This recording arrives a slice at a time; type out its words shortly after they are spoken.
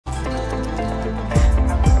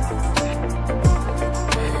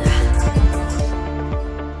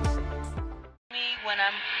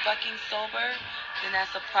then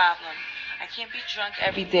that's a problem. I can't be drunk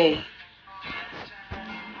every day.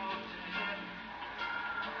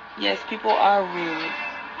 Yes, people are rude.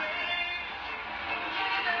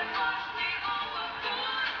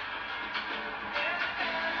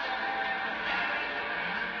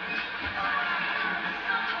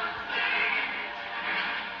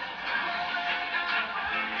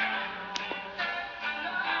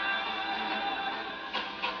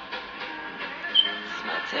 That's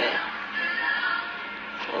my tip.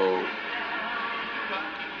 Oh.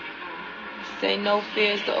 Say no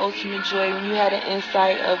fear is the ultimate joy. When you had an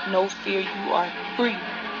insight of no fear, you are free.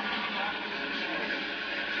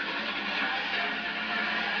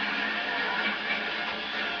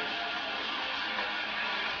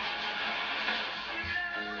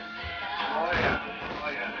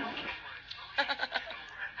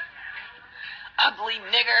 Ugly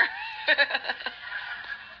nigger.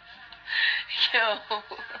 Yo.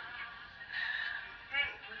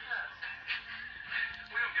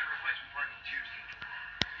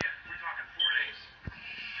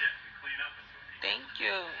 Thank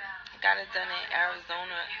you. Got it done in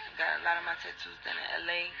Arizona. Got a lot of my tattoos done in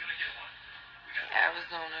LA,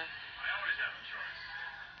 Arizona.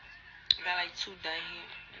 Got like 2 done here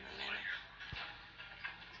in Atlanta.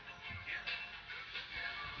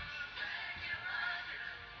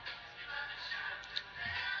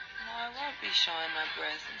 No, I won't be showing my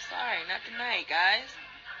breasts. I'm sorry, not tonight, guys.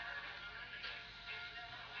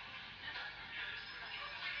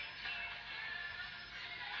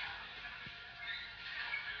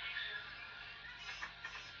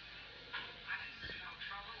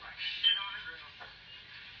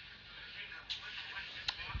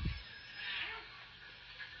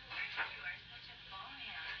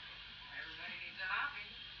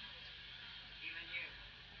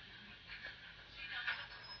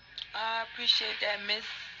 I appreciate that, Miss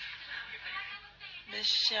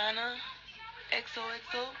Shana.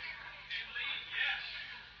 XOXO.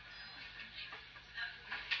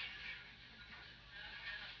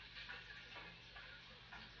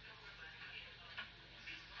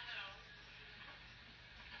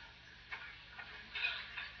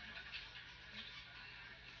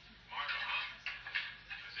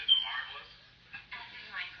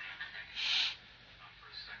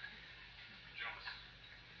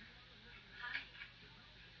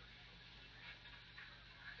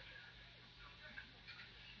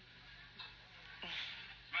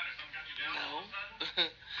 No.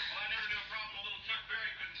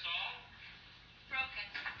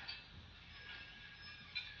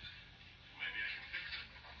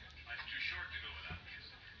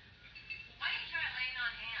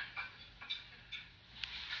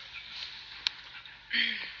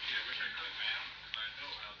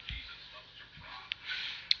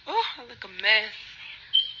 Oh, I look a mess.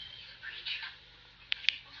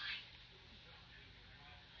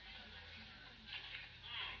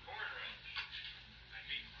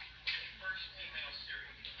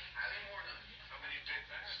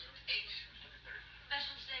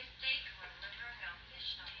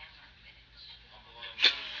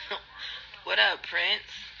 What up, Prince?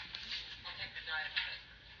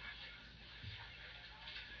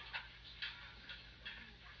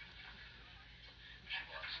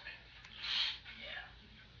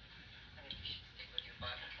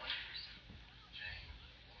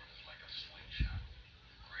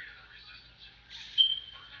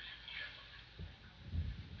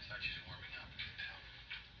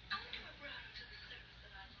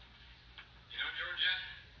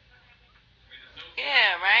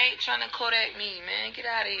 Yeah, right? Trying to Kodak me, man. Get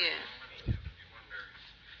out of here.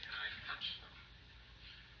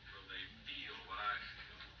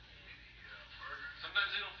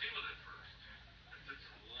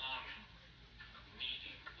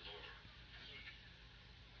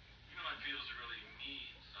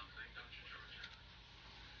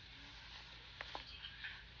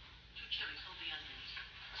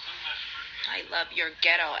 I love your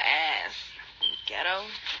ghetto ass. Ghetto?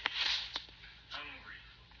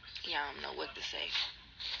 Yeah, I don't know what to say.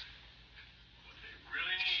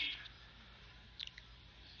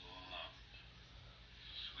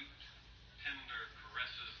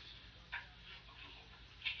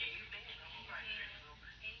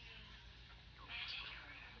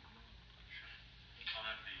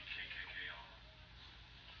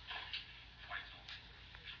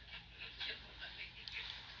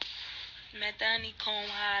 Medani Comb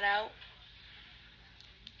Hideout.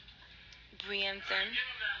 Brianton.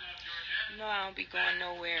 No, I don't be going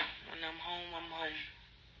nowhere. When I'm home, I'm home.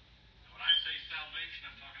 When I say salvation,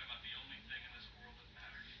 I'm talking about the only thing in this world that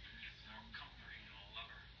matters. It's more comforting than a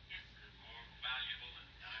lover. More valuable than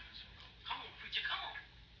diamonds and gold. Come on, preacher, come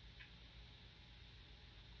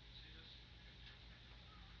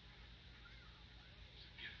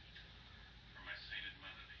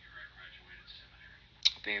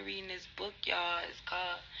been reading this book, y'all. It's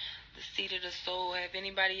called The Seat of the Soul. Have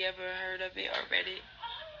anybody ever heard of it or read it?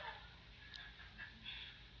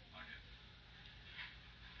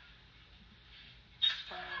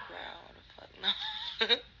 Stomach growl, what the fuck? No.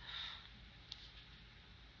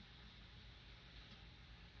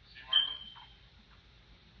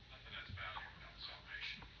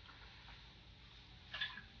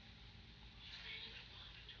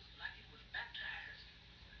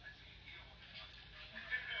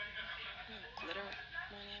 Glitter on my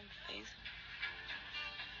damn face.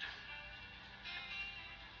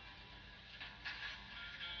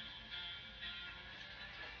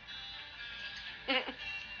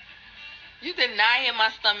 You did not hear my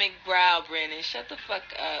stomach growl, Brandon. Shut the fuck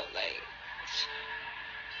up. Like,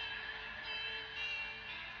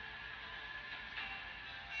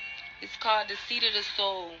 it's called The Seat of the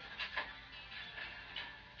Soul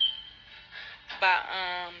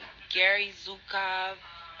by Gary Zukov. I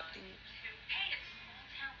think.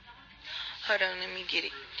 Hold on, let me get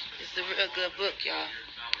it. It's a real good book, y'all.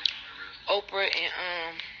 Oprah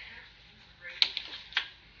and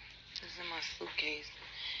this is in my suitcase.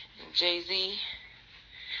 And Jay-Z.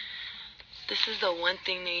 This is the one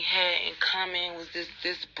thing they had in common was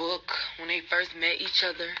this book when they first met each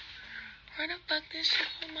other. Where the fuck this shit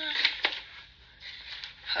on my...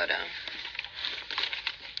 Hold on.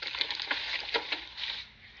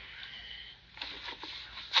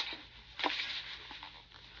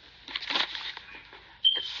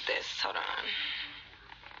 It's this. Hold on.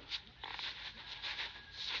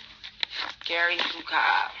 Gary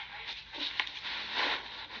Zukov.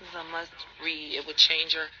 This is a must read. It will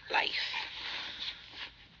change your life.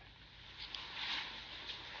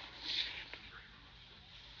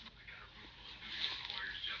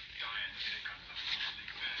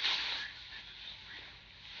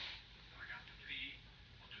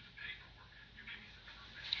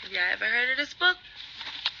 Have y'all ever heard of this book?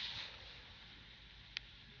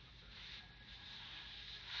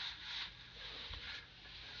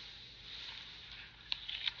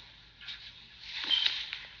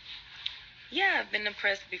 Yeah, I've been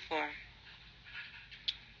impressed before.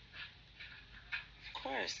 Of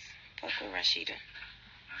course. Fuck with Rashida. Don't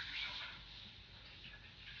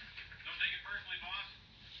take it personally, boss.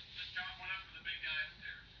 Just chalk one up for the big guy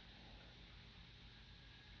upstairs.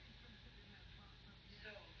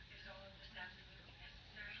 So, is all of this absolutely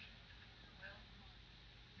necessary? Well...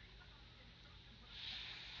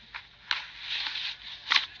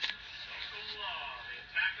 Social law, the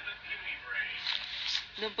attack of the puny brain.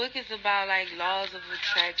 The book is about like laws of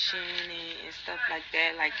attraction and stuff like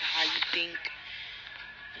that, like how you think,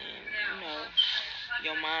 and you know,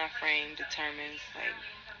 your mind frame determines like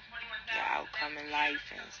your outcome in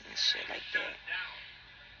life and shit like that.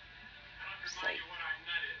 It's like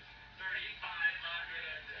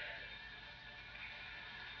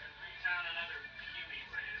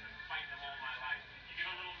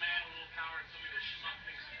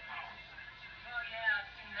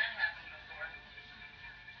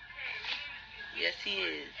yes, he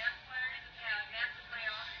is.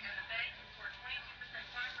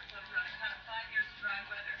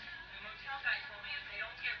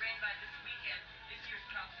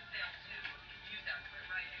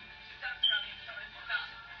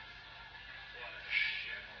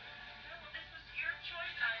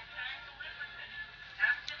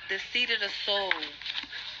 The Seat of the Soul.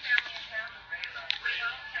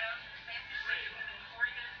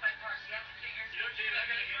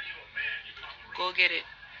 Go get it.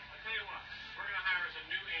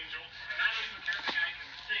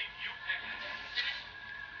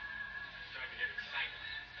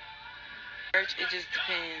 It just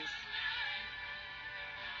depends.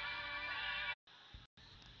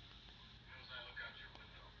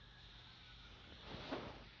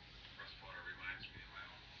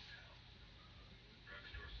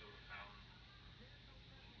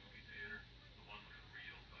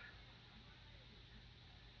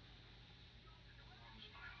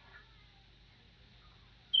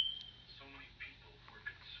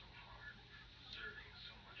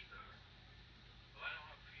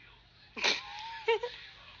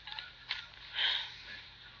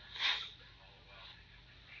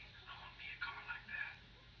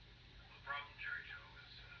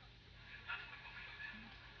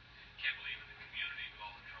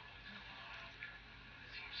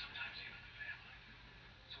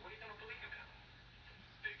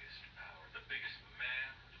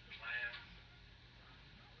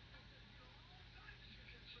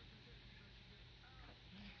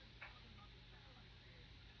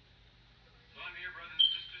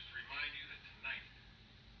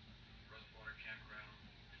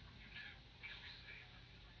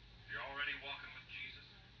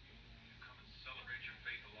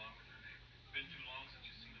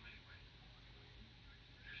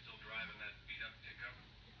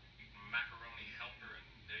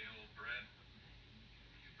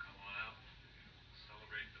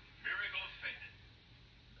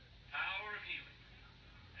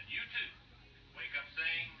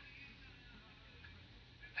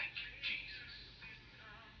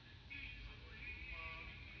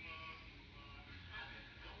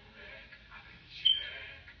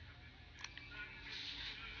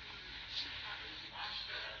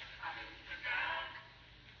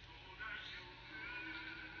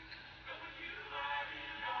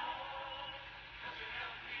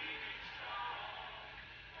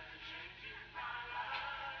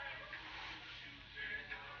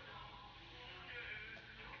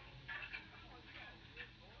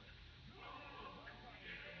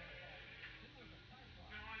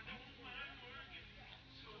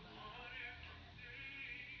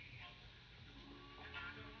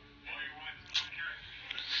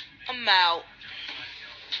 out.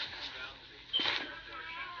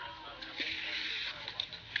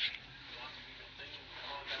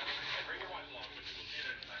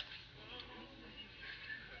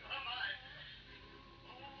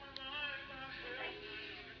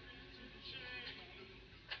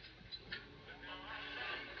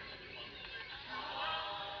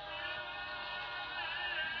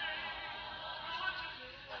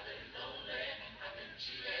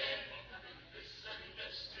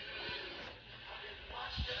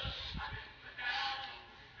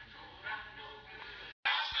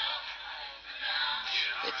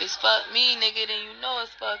 If it's fuck me, nigga, then you know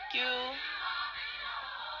it's fuck you.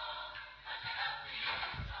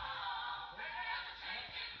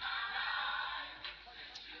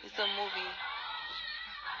 It's a movie.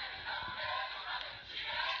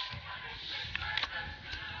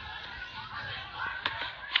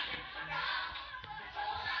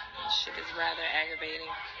 Shit is rather aggravating.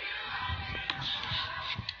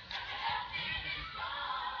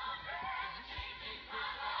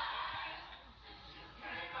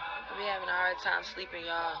 I be having a hard time sleeping,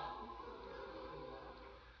 y'all.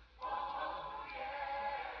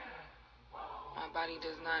 My body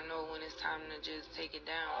does not know when it's time to just take it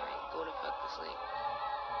down. Like, go the fuck to sleep.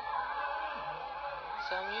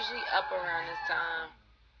 So I'm usually up around this time.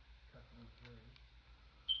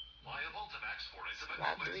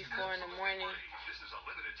 About 3, 4 in the morning. This is a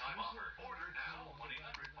limited time offer. Order now.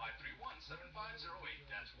 1-800-531-7508.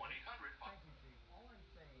 That's 1-800. All I'm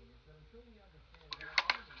saying is that until we understand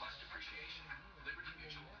Plus depreciation. Liberty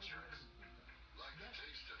Mutual Insurance. Like the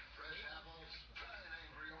taste of fresh apples? Try an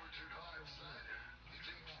Angry Orchard hard cider. It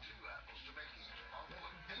takes 2 apples to make each apple.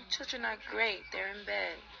 Children are great. They're in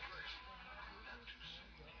bed.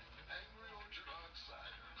 Angry Orchard hard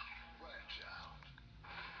cider. Branch out.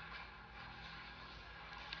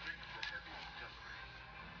 Drink the heavy recovery.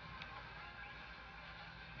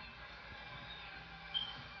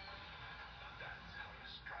 That's how you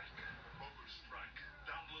strike. Overstrike.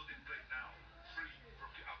 Download and play now. Free from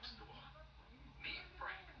the App Store. Me,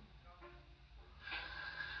 Frank.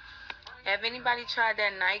 Have anybody tried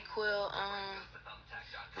that NyQuil?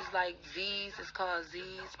 It's like Z's. It's called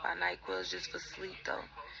Z's by NyQuil. It's just for sleep, though.